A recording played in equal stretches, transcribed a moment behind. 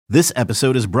This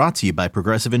episode is brought to you by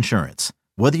Progressive Insurance.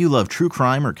 Whether you love true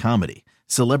crime or comedy,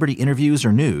 celebrity interviews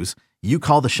or news, you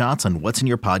call the shots on what's in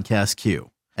your podcast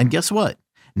queue. And guess what?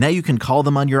 Now you can call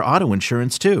them on your auto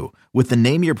insurance too with the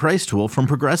Name Your Price tool from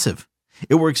Progressive.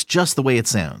 It works just the way it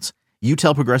sounds. You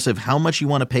tell Progressive how much you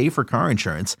want to pay for car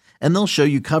insurance, and they'll show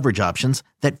you coverage options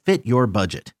that fit your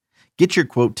budget. Get your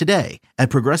quote today at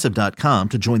Progressive.com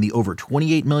to join the over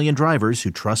 28 million drivers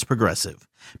who trust Progressive.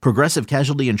 Progressive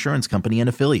Casualty Insurance Company and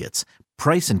Affiliates.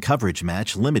 Price and coverage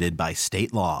match limited by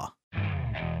state law.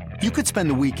 You could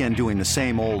spend the weekend doing the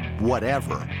same old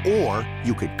whatever, or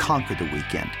you could conquer the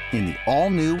weekend in the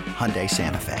all-new Hyundai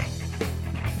Santa Fe.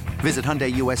 Visit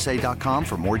HyundaiUSA.com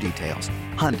for more details.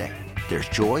 Hyundai, there's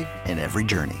joy in every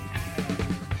journey.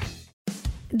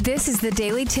 This is the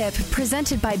Daily Tip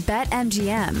presented by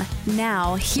BetMGM.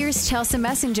 Now, here's Chelsea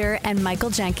Messenger and Michael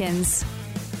Jenkins.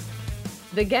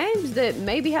 The games that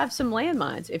maybe have some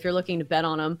landmines if you're looking to bet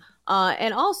on them,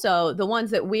 and also the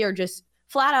ones that we are just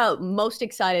flat out most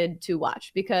excited to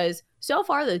watch, because so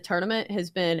far the tournament has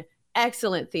been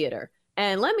excellent theater.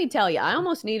 And let me tell you, I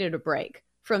almost needed a break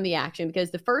from the action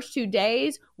because the first 2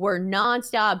 days were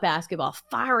nonstop basketball,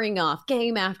 firing off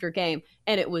game after game,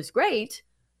 and it was great.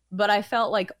 But I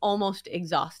felt like almost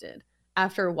exhausted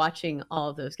after watching all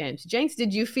of those games. Jenks,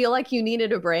 did you feel like you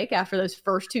needed a break after those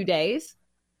first 2 days?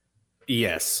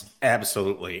 Yes,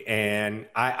 absolutely. And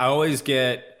I always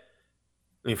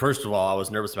first of all, I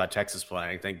was nervous about Texas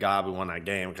playing. Thank God we won that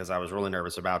game because I was really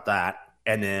nervous about that.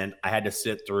 And then I had to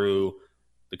sit through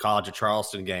the College of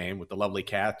Charleston game with the lovely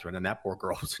Catherine, and that poor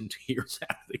girl was in tears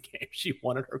after the game. She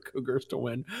wanted her Cougars to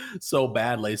win so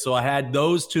badly. So I had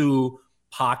those two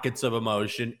pockets of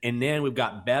emotion, and then we've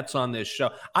got bets on this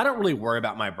show. I don't really worry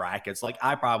about my brackets. Like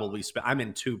I'm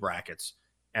in 2 brackets,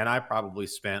 and I probably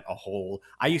spent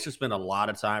I used to spend a lot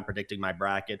of time predicting my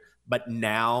bracket, but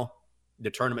now the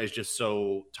tournament is just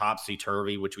so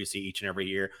topsy-turvy, which we see each and every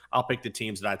year. I'll pick the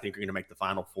teams that I think are going to make the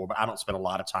Final Four, but I don't spend a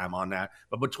lot of time on that.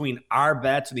 But between our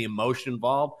bets and the emotion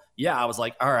involved, I was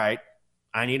like, all right,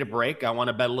 I need a break. I want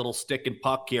to bet a little stick and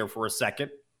puck here for a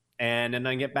second, and then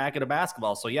I get back into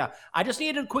basketball. So, I just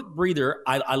needed a quick breather.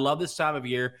 I love this time of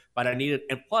year, but I needed –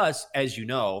 and plus, as you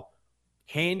know,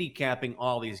 handicapping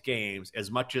all these games,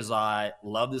 as much as I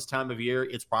love this time of year,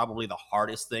 it's probably the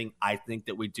hardest thing I think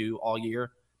that we do all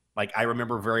year. Like, I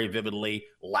remember very vividly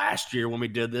last year when we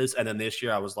did this, and then this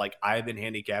year I was like, I've been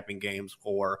handicapping games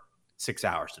for 6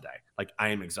 hours today. Like, I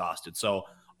am exhausted. So,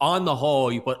 on the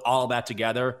whole, you put all that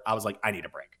together, I was like, I need a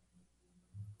break.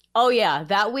 Oh, yeah.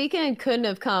 That weekend couldn't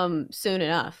have come soon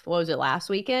enough. What was it, last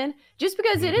weekend? Just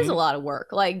because it is a lot of work.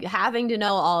 Like, having to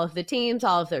know all of the teams,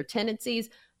 all of their tendencies,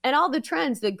 and all the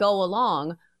trends that go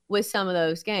along with some of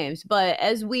those games. But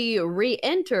as we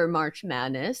re-enter March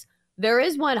Madness, there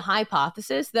is one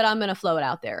hypothesis that I'm going to float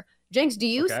out there. Jenks, do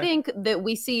you think that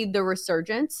we see the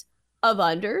resurgence of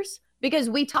unders? Because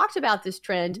we talked about this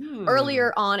trend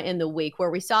earlier on in the week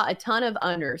where we saw a ton of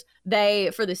unders.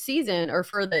 They, for the season or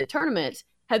for the tournament,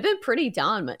 have been pretty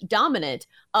dominant,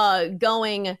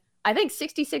 going, I think,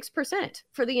 66%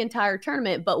 for the entire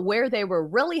tournament. But where they were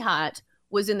really hot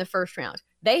was in the first round.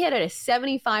 They hit at a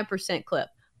 75% clip.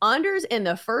 Unders in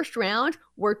the first round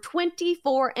were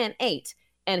 24-8.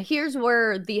 And here's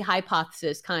where the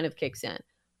hypothesis kind of kicks in.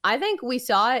 I think we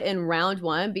saw it in round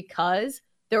 1 because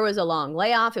there was a long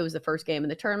layoff. It was the first game in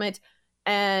the tournament.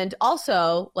 And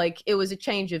also, it was a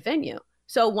change of venue.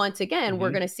 So once again, we're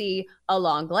going to see a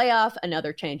long layoff,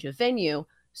 another change of venue.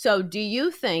 So do you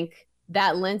think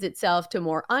that lends itself to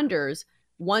more unders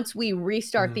once we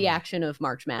restart the action of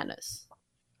March Madness?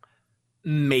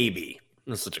 Maybe.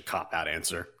 That's such a cop-out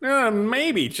answer.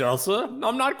 Maybe, Chelsea.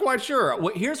 I'm not quite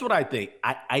sure. Here's what I think.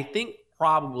 I think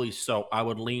probably so. I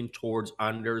would lean towards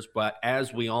unders, but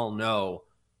as we all know,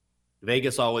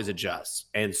 Vegas always adjusts.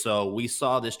 And so we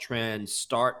saw this trend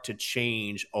start to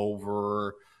change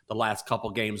over the last couple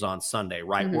games on Sunday,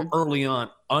 right? Where early on,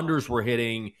 unders were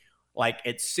hitting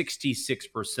at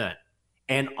 66%.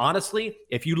 And honestly,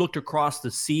 if you looked across the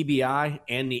CBI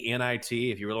and the NIT,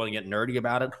 if you really want to get nerdy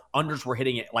about it, unders were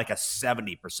hitting it like a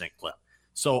 70% clip.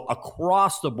 So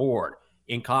across the board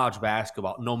in college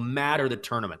basketball, no matter the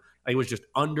tournament, it was just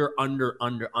under.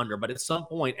 But at some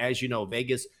point, as you know,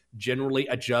 Vegas generally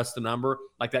adjusts the number.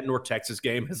 Like that North Texas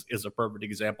game is a perfect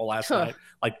example last night.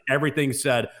 Like everything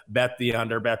said, bet the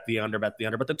under. But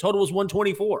the total was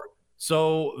 124.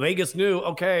 So Vegas knew,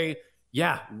 okay,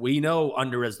 yeah, we know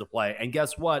under is the play. And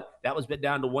guess what? That was bit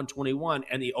down to 121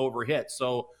 and the over hit.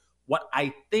 So what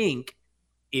I think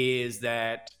is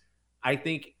that I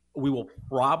think we will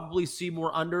probably see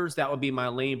more unders. That would be my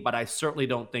lean, but I certainly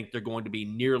don't think they're going to be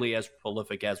nearly as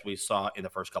prolific as we saw in the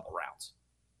first couple rounds.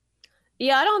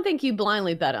 Yeah, I don't think you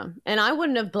blindly bet them. And I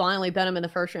wouldn't have blindly bet them in the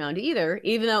first round either,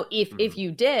 even though if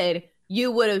you did,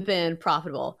 you would have been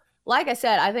profitable. Like I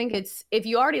said, I think it's if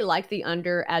you already liked the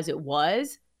under as it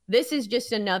was, this is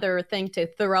just another thing to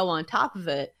throw on top of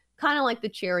it, kind of like the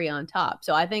cherry on top.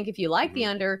 So I think if you like the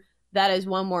under, that is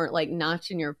one more like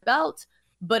notch in your belt,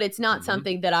 but it's not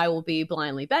something that I will be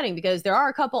blindly betting because there are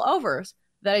a couple overs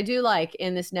that I do like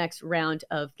in this next round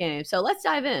of games. So let's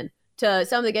dive in to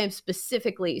some of the games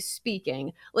specifically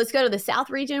speaking. Let's go to the South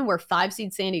region where 5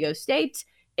 seed San Diego State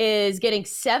is getting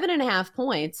 7.5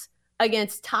 points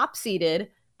against top seeded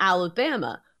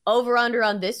Alabama. Over under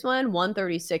on this one,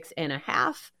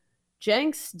 136.5.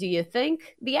 Jenks, do you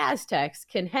think the Aztecs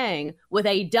can hang with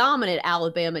a dominant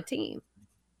Alabama team?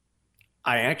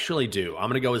 I actually do. I'm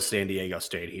going to go with San Diego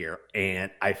State here. And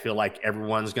I feel like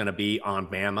everyone's going to be on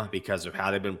Bama because of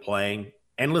how they've been playing.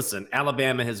 And listen,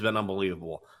 Alabama has been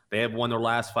unbelievable. They have won their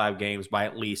last 5 games by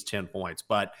at least 10 points.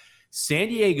 But San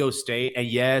Diego State, and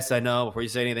yes, I know, before you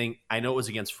say anything, I know it was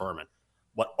against Furman.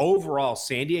 But overall,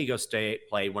 San Diego State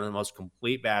played one of the most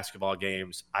complete basketball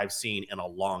games I've seen in a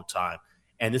long time.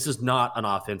 And this is not an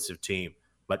offensive team.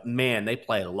 But, man, they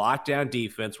play lockdown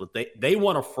defense. They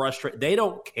want to frustrate. They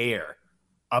don't care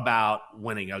about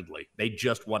winning ugly. They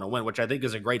just want to win, which I think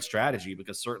is a great strategy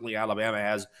because certainly Alabama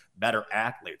has better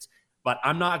athletes. But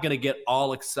I'm not going to get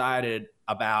all excited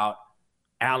about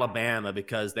Alabama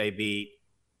because they beat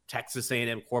Texas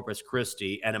A&M Corpus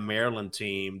Christi and a Maryland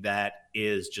team that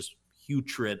is just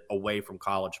putrid away from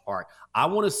College Park. I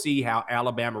want to see how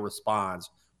Alabama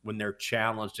responds when they're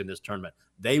challenged in this tournament.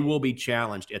 They will be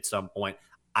challenged at some point.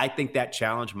 I think that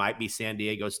challenge might be San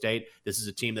Diego State. This is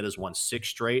a team that has won 6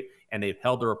 straight, and they've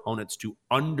held their opponents to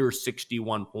under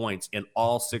 61 points in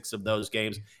all 6 of those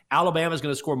games. Alabama's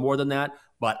going to score more than that,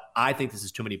 but I think this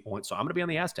is too many points, so I'm going to be on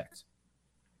the Aztecs.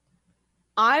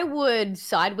 I would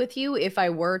side with you if I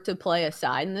were to play a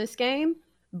side in this game,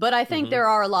 but I think there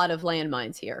are a lot of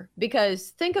landmines here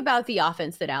because think about the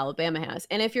offense that Alabama has.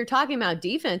 And if you're talking about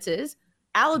defenses,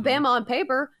 Alabama on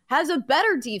paper has a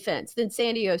better defense than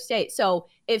San Diego State. So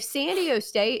if San Diego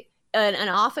State, an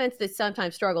offense that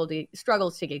sometimes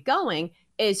struggles to get going,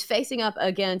 is facing up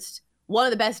against one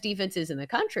of the best defenses in the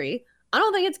country, I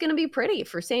don't think it's going to be pretty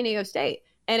for San Diego State.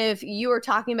 And if you are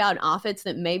talking about an offense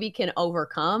that maybe can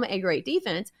overcome a great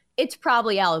defense, it's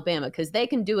probably Alabama because they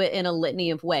can do it in a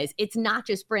litany of ways. It's not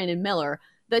just Brandon Miller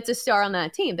that's a star on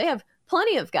that team. They have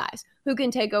plenty of guys who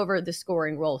can take over the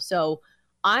scoring role. So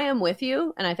I am with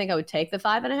you, and I think I would take the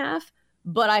 5.5,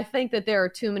 but I think that there are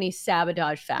too many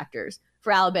sabotage factors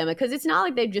for Alabama because it's not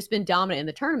like they've just been dominant in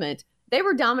the tournament. They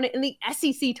were dominant in the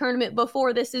SEC tournament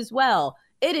before this as well.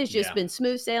 It has just been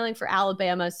smooth sailing for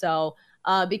Alabama. So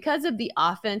because of the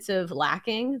offensive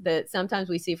lacking that sometimes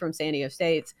we see from San Diego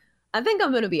State, I think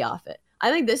I'm going to be off it. I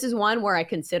think this is one where I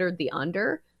considered the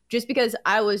under just because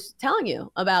I was telling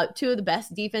you about 2 of the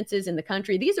best defenses in the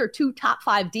country. These are 2 top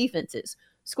 5 defenses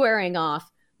squaring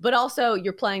off, but also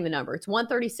you're playing the number. It's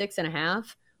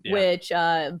 136.5, which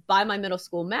by my middle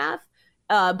school math,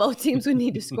 both teams would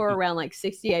need to score around like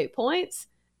 68 points.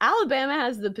 Alabama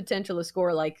has the potential to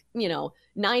score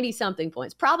 90 something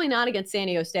points. Probably not against San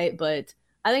Diego State, but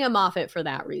I think I'm off it for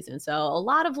that reason. So a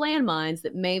lot of landmines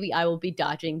that maybe I will be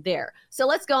dodging there. So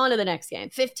let's go on to the next game.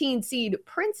 15 seed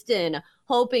Princeton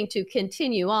hoping to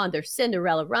continue on their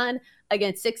Cinderella run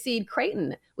against 6 seed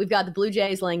Creighton. We've got the Blue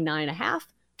Jays laying 9.5.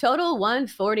 Total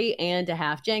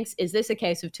 140.5. Jenks, is this a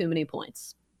case of too many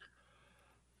points?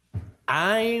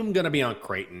 I'm going to be on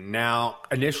Creighton. Now,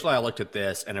 initially I looked at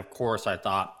this, and of course I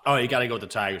thought, oh, you got to go with the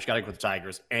Tigers. You got to go with the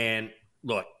Tigers. And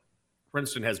look,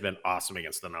 Princeton has been awesome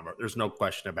against the number. There's no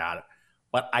question about it.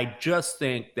 But I just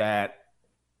think that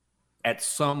at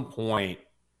some point,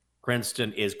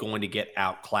 Princeton is going to get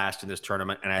outclassed in this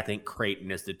tournament, and I think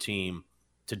Creighton is the team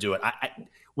to do it.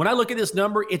 When I look at this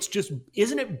number, it's just,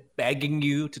 isn't it begging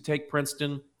you to take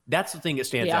Princeton? That's the thing that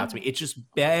stands out to me. It's just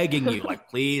begging you, like,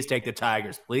 please take the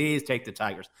Tigers. Please take the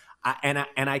Tigers.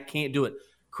 I can't do it.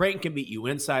 Creighton can beat you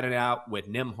inside and out with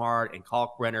Nembhard and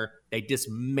Kalkbrenner. They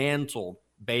dismantled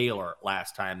Baylor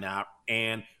last time out.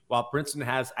 And while Princeton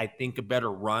has, I think, a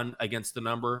better run against the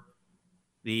number,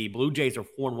 the Blue Jays are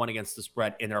 4-1 against the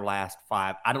spread in their last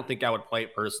 5. I don't think I would play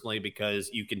it personally because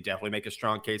you can definitely make a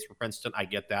strong case for Princeton. I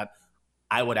get that.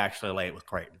 I would actually lay it with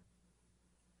Creighton.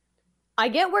 I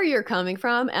get where you're coming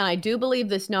from, and I do believe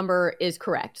this number is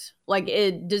correct. Like,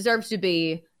 it deserves to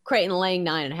be Creighton laying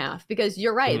 9.5 because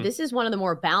you're right. Mm-hmm. This is one of the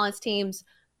more balanced teams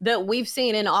that we've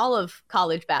seen in all of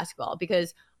college basketball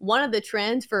because one of the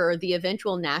trends for the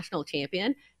eventual national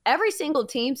champion, every single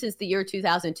team since the year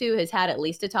 2002 has had at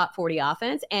least a top 40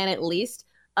 offense and at least,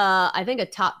 I think, a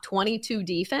top 22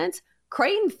 defense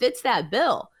Creighton fits that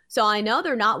bill. So I know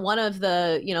they're not one of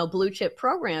the, blue chip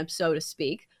programs, so to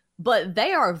speak, but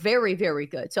they are very, very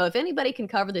good. So if anybody can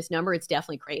cover this number, it's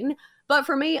definitely Creighton. But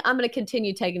for me, I'm going to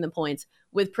continue taking the points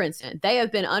with Princeton. They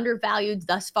have been undervalued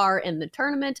thus far in the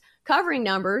tournament, covering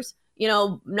numbers,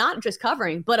 not just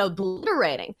covering, but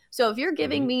obliterating. So if you're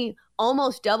giving me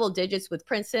almost double digits with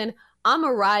Princeton, I'm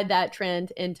going to ride that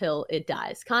trend until it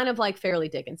dies. Kind of like Fairleigh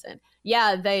Dickinson.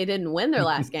 Yeah, they didn't win their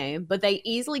last game, but they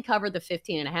easily covered the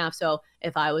 15.5. So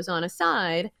if I was on a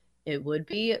side, it would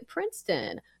be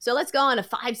Princeton. So let's go on to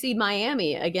 5-seed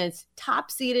Miami against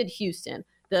top-seeded Houston.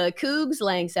 The Cougs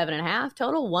laying 7.5,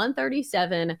 total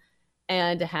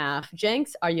 137.5.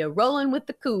 Jenks, are you rolling with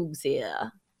the Cougs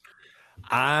here?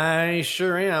 I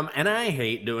sure am. And I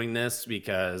hate doing this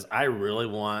because I really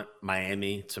want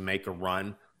Miami to make a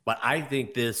run. But I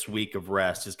think this week of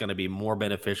rest is going to be more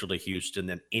beneficial to Houston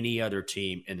than any other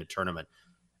team in the tournament.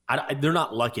 They're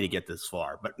not lucky to get this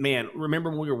far. But, man,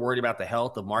 remember when we were worried about the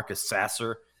health of Marcus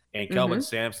Sasser? And Kelvin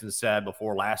Sampson said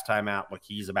before last time out,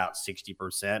 he's about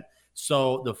 60%.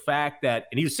 So the fact that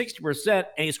 – and he was 60%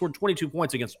 and he scored 22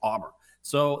 points against Auburn.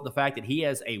 So the fact that he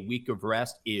has a week of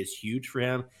rest is huge for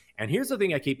him. And here's the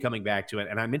thing I keep coming back to,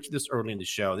 and I mentioned this early in the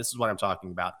show. This is what I'm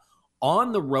talking about.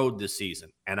 On the road this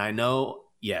season, and I know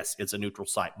 – yes, it's a neutral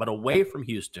site. But away from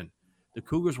Houston, the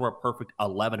Cougars were a perfect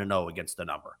 11-0 against the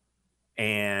number.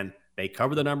 And they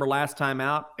covered the number last time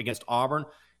out against Auburn.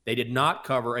 They did not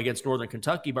cover against Northern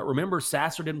Kentucky. But remember,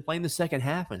 Sasser didn't play in the second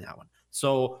half in that one.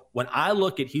 So when I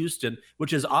look at Houston,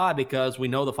 which is odd because we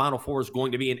know the Final Four is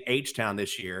going to be in H-Town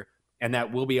this year, and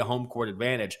that will be a home court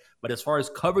advantage. But as far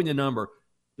as covering the number,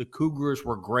 the Cougars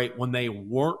were great when they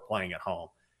weren't playing at home.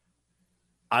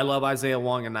 I love Isaiah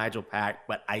Wong and Nigel Pack,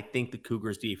 but I think the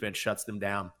Cougars defense shuts them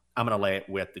down. I'm going to lay it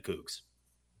with the Cougs.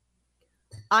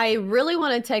 I really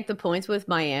want to take the points with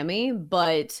Miami,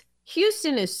 but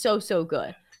Houston is so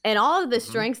good. And all of the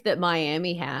strengths that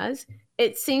Miami has,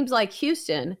 it seems like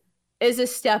Houston is a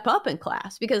step up in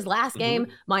class because last game,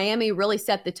 Miami really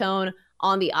set the tone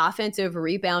on the offensive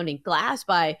rebounding glass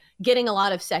by getting a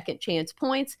lot of second chance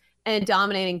points and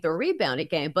dominating the rebounding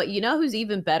game. But you know who's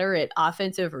even better at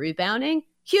offensive rebounding?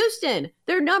 Houston.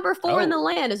 They're number 4 in the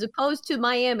land as opposed to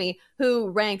Miami,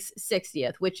 who ranks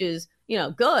 60th, which is,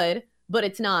 good, but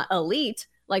it's not elite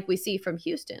like we see from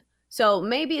Houston. So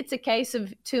maybe it's a case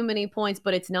of too many points,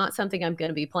 but it's not something I'm going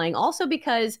to be playing. Also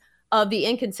because of the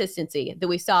inconsistency that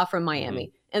we saw from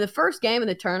Miami. In the first game of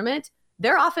the tournament,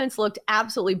 their offense looked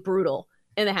absolutely brutal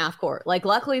in the half court.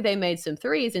 Luckily they made some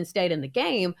threes and stayed in the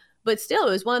game, but still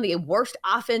it was one of the worst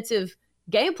offensive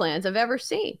game plans I've ever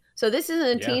seen. So this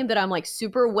isn't a team that I'm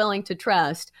super willing to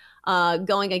trust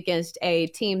going against a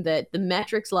team that the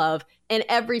metrics love in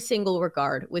every single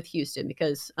regard with Houston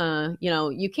because,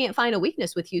 you can't find a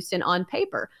weakness with Houston on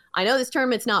paper. I know this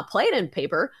tournament's not played in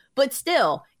paper, but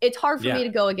still it's hard for me to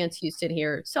go against Houston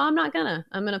here. So I'm going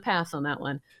to pass on that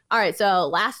one. All right. So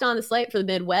last on the slate for the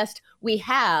Midwest, we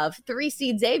have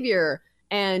 3-seed Xavier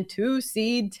and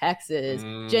 2-seed Texas.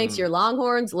 Jenks, your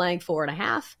Longhorns laying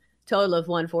 4.5. Total of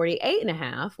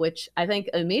 148.5, which I think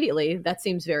immediately that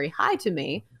seems very high to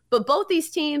me. But both these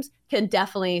teams can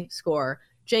definitely score.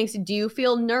 Jenks, do you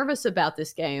feel nervous about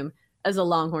this game as a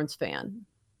Longhorns fan?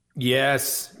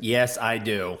 Yes, I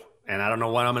do. And I don't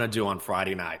know what I'm going to do on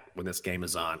Friday night when this game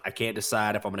is on. I can't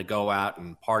decide if I'm going to go out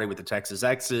and party with the Texas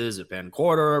X's at Penn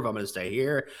Quarter, if I'm going to stay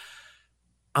here.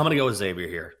 I'm going to go with Xavier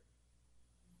here.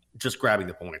 Just grabbing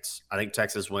the points. I think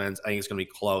Texas wins. I think it's going to be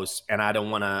close, and I don't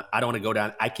want to go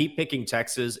down. I keep picking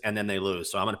Texas, and then they lose,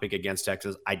 so I'm going to pick against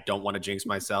Texas. I don't want to jinx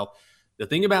myself. The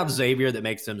thing about Xavier that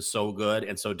makes them so good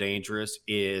and so dangerous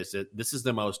is that this is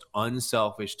the most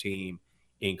unselfish team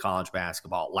in college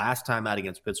basketball. Last time out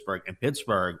against Pittsburgh, and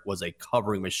Pittsburgh was a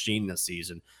covering machine this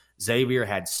season. Xavier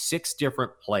had 6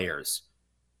 different players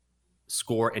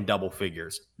score in double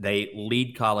figures. They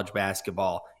lead college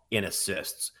basketball in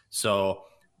assists. So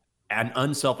an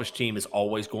unselfish team is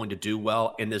always going to do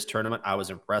well in this tournament. I was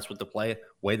impressed with the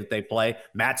way that they play.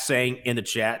 Matt's saying in the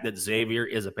chat that Xavier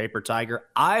is a paper tiger.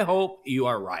 I hope you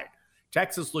are right.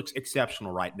 Texas looks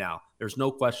exceptional right now. There's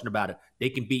no question about it. They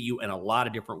can beat you in a lot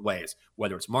of different ways,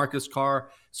 whether it's Marcus Carr,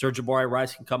 Sir'Jabari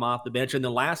Rice can come off the bench. And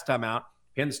then last time out,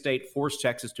 Penn State forced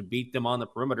Texas to beat them on the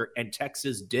perimeter, and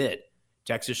Texas did.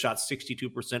 Texas shot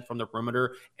 62% from the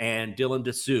perimeter, and Dylan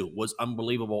Dessou was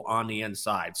unbelievable on the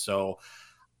inside. So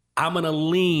I'm going to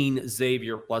lean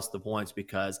Xavier plus the points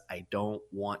because I don't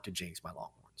want to jinx my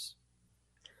Longhorns.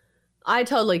 I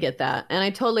totally get that, and I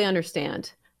totally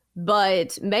understand.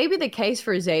 But maybe the case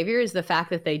for Xavier is the fact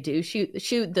that they do shoot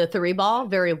the three ball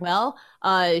very well,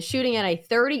 shooting at a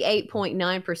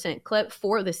 38.9% clip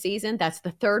for the season. That's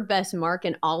the third best mark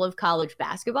in all of college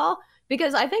basketball,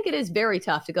 because I think it is very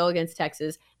tough to go against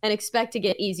Texas and expect to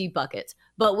get easy buckets.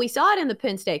 But we saw it in the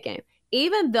Penn State game.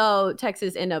 Even though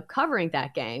Texas ended up covering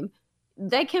that game,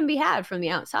 they can be had from the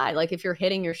outside, like if you're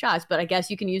hitting your shots. But I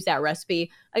guess you can use that recipe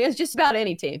against just about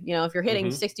any team. You know, if you're hitting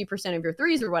 60% of your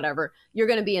threes or whatever, you're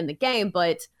going to be in the game.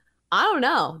 But I don't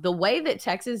know. The way that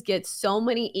Texas gets so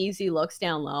many easy looks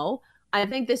down low, I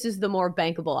think this is the more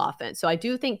bankable offense. So I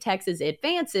do think Texas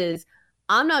advances.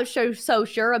 I'm not so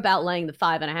sure about laying the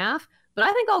 5.5, but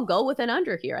I think I'll go with an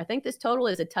under here. I think this total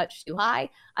is a touch too high.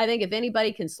 I think if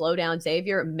anybody can slow down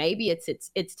Xavier, maybe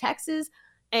it's Texas.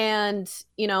 And,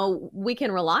 you know, we can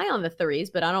rely on the threes,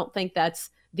 but I don't think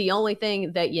that's the only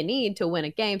thing that you need to win a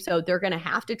game. So they're going to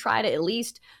have to try to at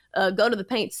least go to the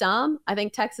paint some. I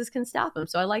think Texas can stop them.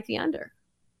 So I like the under.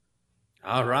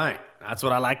 All right. That's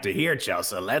what I like to hear,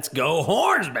 Chelsea. Let's go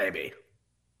Horns, baby.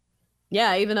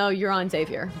 Yeah, even though you're on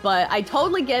Xavier. But I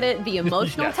totally get it. The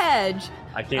emotional Yes. hedge.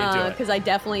 I can't do it. Because I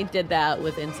definitely did that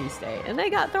with NC State. And they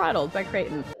got throttled by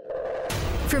Creighton.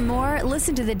 For more,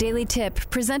 listen to the Daily Tip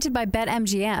presented by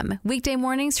BetMGM. Weekday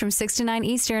mornings from 6 to 9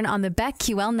 Eastern on the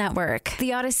BetQL network,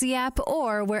 the Odyssey app,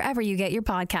 or wherever you get your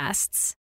podcasts.